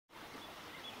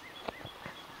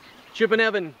Chip and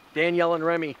Evan, Danielle and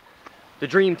Remy, the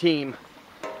dream team,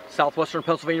 Southwestern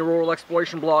Pennsylvania Rural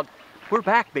Exploration Blog. We're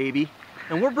back, baby,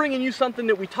 and we're bringing you something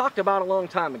that we talked about a long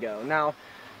time ago. Now,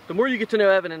 the more you get to know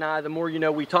Evan and I, the more you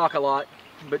know we talk a lot,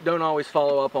 but don't always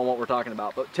follow up on what we're talking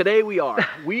about. But today we are.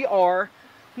 We are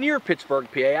near Pittsburgh,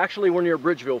 PA. Actually, we're near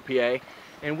Bridgeville, PA.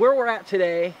 And where we're at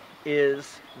today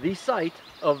is the site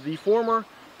of the former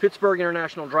Pittsburgh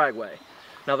International Dragway.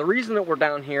 Now, the reason that we're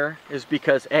down here is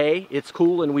because A, it's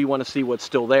cool and we want to see what's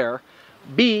still there.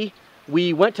 B,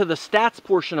 we went to the stats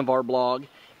portion of our blog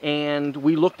and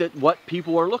we looked at what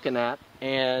people are looking at.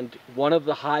 And one of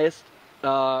the highest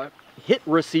hit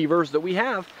receivers that we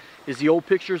have is the old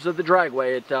pictures of the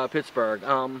Dragway at Pittsburgh.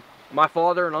 My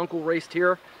father and uncle raced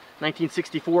here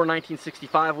 1964,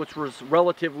 1965, which was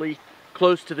relatively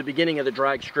close to the beginning of the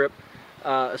drag strip.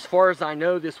 As far as I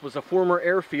know, this was a former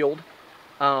airfield,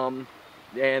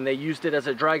 and they used it as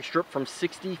a drag strip from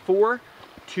 64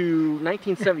 to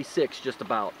 1976, just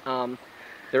about.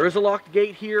 There is a locked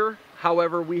gate here.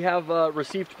 However, we have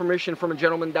received permission from a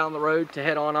gentleman down the road to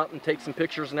head on up and take some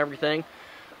pictures and everything.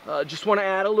 Just want to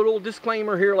add a little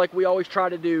disclaimer here, like we always try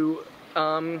to do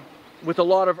with a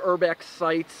lot of urbex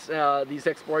sites, these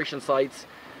exploration sites.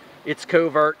 It's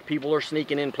covert. People are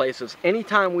sneaking in places.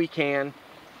 Anytime we can,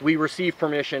 we receive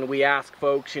permission. We ask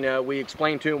folks, you know, we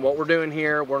explain to them what we're doing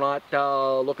here. We're not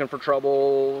looking for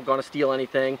trouble, going to steal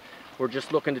anything. We're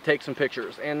just looking to take some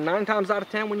pictures. And 9 times out of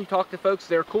 10, when you talk to folks,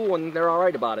 they're cool and they're all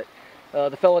right about it.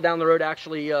 The fella down the road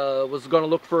actually was going to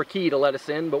look for a key to let us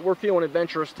in, but we're feeling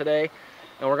adventurous today,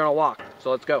 and we're going to walk. So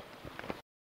let's go.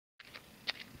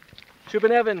 Chip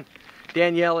and Evan,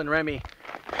 Danielle and Remy.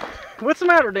 What's the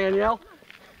matter, Danielle?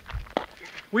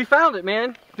 We found it,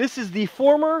 man. This is the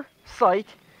former site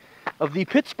of the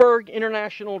Pittsburgh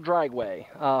International Dragway.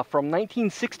 From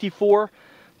 1964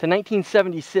 to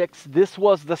 1976, this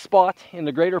was the spot in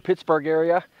the greater Pittsburgh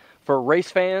area for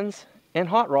race fans and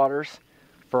hot rodders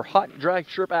for hot drag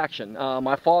strip action.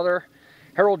 My father,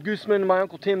 Harold Gooseman, and my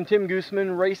uncle Tim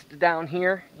Gooseman raced down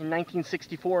here in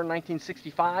 1964 and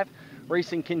 1965.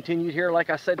 Racing continued here, like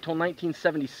I said, till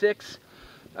 1976.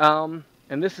 And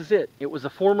this is it. It was a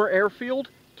former airfield.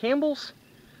 Campbell's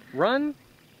Run,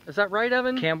 is that right,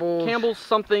 Evan? Campbell's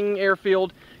something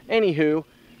airfield. Anywho,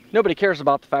 nobody cares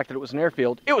about the fact that it was an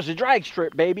airfield. It was a drag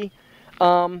strip, baby.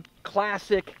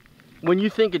 Classic. When you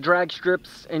think of drag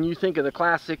strips and you think of the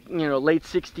classic, you know, late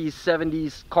 60s,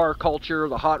 70s car culture,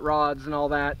 the hot rods and all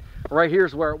that, right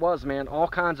here's where it was, man. All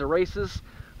kinds of races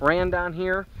ran down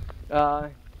here.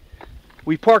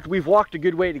 We've walked a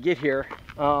good way to get here.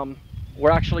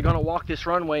 We're actually going to walk this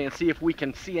runway and see if we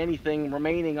can see anything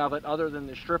remaining of it other than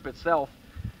the strip itself.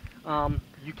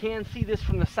 You can see this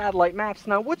from the satellite maps.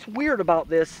 Now, what's weird about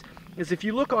this is if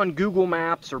you look on Google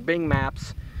Maps or Bing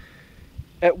Maps,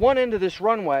 at one end of this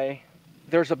runway,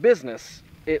 there's a business.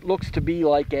 It looks to be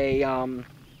like a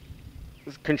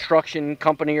construction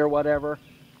company or whatever,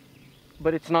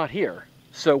 but it's not here.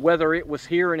 So whether it was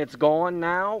here and it's gone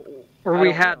now, or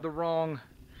we had the wrong,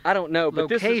 I don't know, but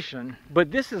location.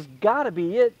 This has got to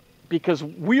be it, because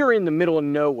we're in the middle of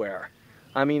nowhere.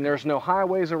 I mean, there's no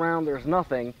highways around, there's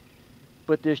nothing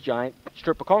but this giant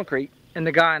strip of concrete. And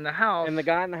the guy in the house. And the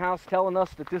guy in the house telling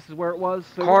us that this is where it was.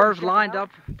 So cars lined up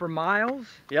for miles.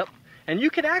 Yep. And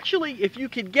you could actually, if you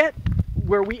could get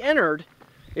where we entered,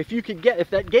 if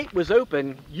that gate was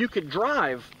open, you could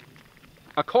drive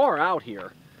a car out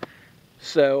here.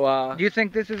 So, do you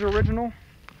think this is original?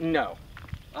 No.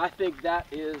 I think that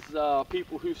is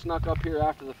people who snuck up here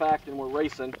after the fact and were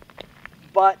racing.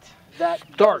 But that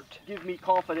does give me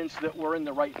confidence that we're in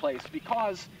the right place,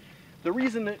 because the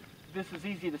reason that this is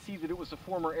easy to see that it was a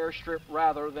former airstrip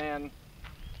rather than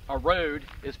a road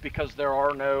is because there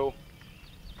are no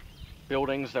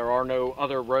buildings, there are no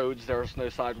other roads, there's no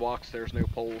sidewalks, there's no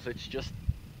poles. It's just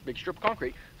a big strip of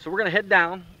concrete. So we're going to head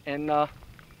down and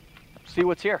see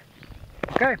what's here.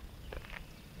 Okay.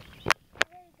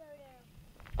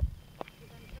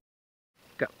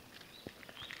 Go.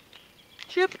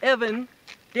 Chip, Evan,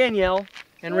 Danielle,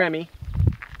 and Remy,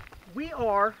 we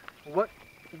are what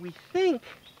we think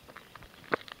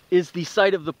is the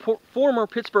site of the former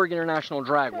Pittsburgh International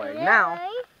Dragway. Now,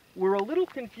 we're a little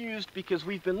confused because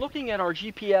we've been looking at our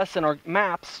GPS and our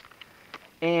maps,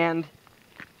 and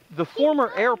the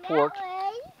former airport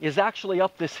is actually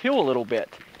up this hill a little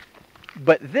bit.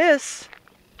 But this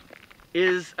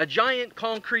is a giant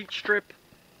concrete strip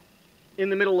in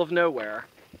the middle of nowhere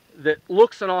that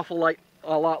looks an awful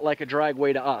lot like a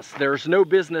dragway to us. There's no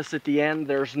business at the end.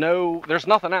 There's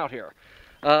nothing out here.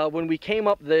 When we came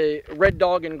up the Red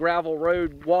Dog and Gravel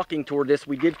Road walking toward this,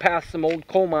 we did pass some old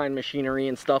coal mine machinery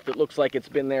and stuff that looks like it's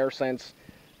been there since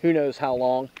who knows how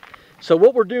long. So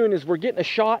what we're doing is we're getting a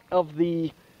shot of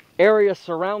the area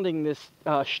surrounding this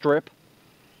strip,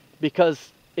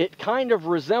 because it kind of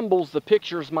resembles the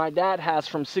pictures my dad has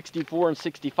from 64 and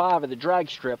 65 of the drag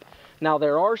strip. Now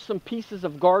there are some pieces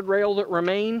of guardrail that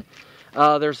remain.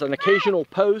 There's an occasional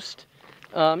post,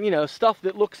 you know, stuff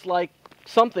that looks like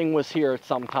something was here at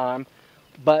some time.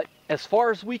 But as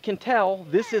far as we can tell,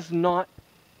 this is not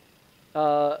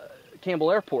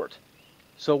Campbell Airport.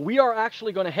 So we are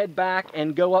actually going to head back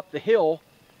and go up the hill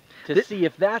to see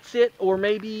if that's it, or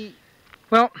maybe...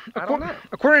 Well, I don't know.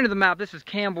 According to the map, this is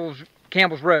Campbell's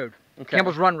Road, Okay.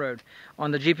 Campbell's Run Road.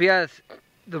 On the GPS,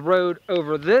 the road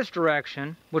over this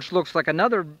direction, which looks like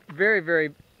another very,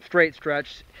 very straight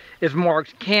stretch, is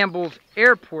marked Campbell's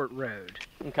Airport Road.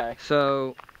 Okay.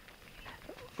 So,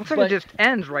 looks like it just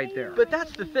ends right there. But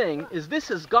that's the thing, is this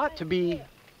has got to be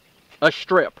a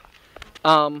strip.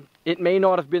 It may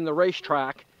not have been the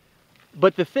racetrack,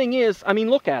 but the thing is, I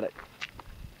mean, look at it.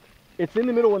 It's in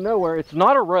the middle of nowhere. It's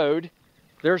not a road.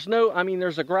 There's no, I mean,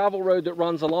 there's a gravel road that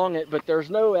runs along it, but there's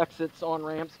no exits, on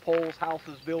ramps, poles,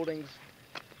 houses, buildings,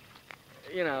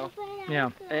 you know.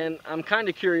 Yeah. And I'm kind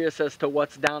of curious as to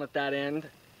what's down at that end,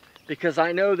 because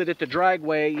I know that at the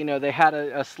Dragway, you know, they had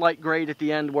a slight grade at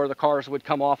the end where the cars would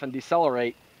come off and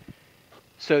decelerate.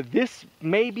 So this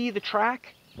may be the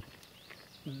track.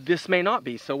 This may not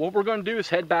be. So what we're going to do is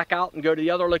head back out and go to the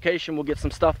other location. We'll get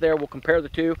some stuff there. We'll compare the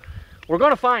two. We're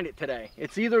going to find it today.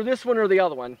 It's either this one or the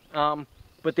other one.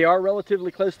 But they are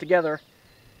relatively close together.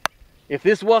 If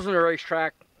this wasn't a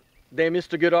racetrack, they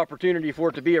missed a good opportunity for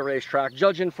it to be a racetrack.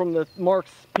 Judging from the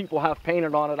marks people have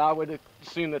painted on it, I would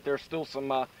assume that there's still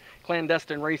some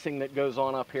clandestine racing that goes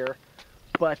on up here.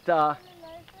 But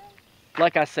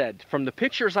like I said, from the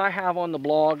pictures I have on the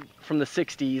blog from the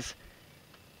 60s,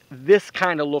 this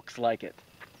kind of looks like it.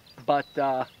 But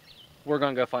we're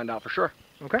going to go find out for sure.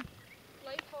 Okay.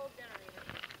 Light bulb generator.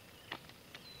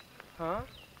 Huh?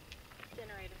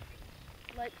 Generator.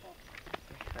 Light bulb.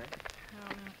 Okay.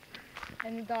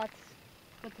 And the dots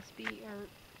with the speed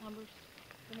or numbers.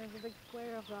 And there's a big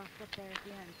square of dots up there at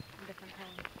the end in different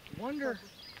colors.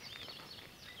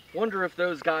 Wonder if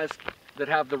those guys that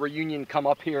have the reunion come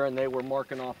up here and they were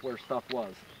marking off where stuff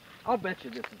was. I'll bet you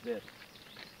this is it.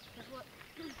 Guess what?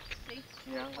 See?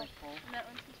 Yeah. Light bulb. And that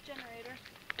one's this generator.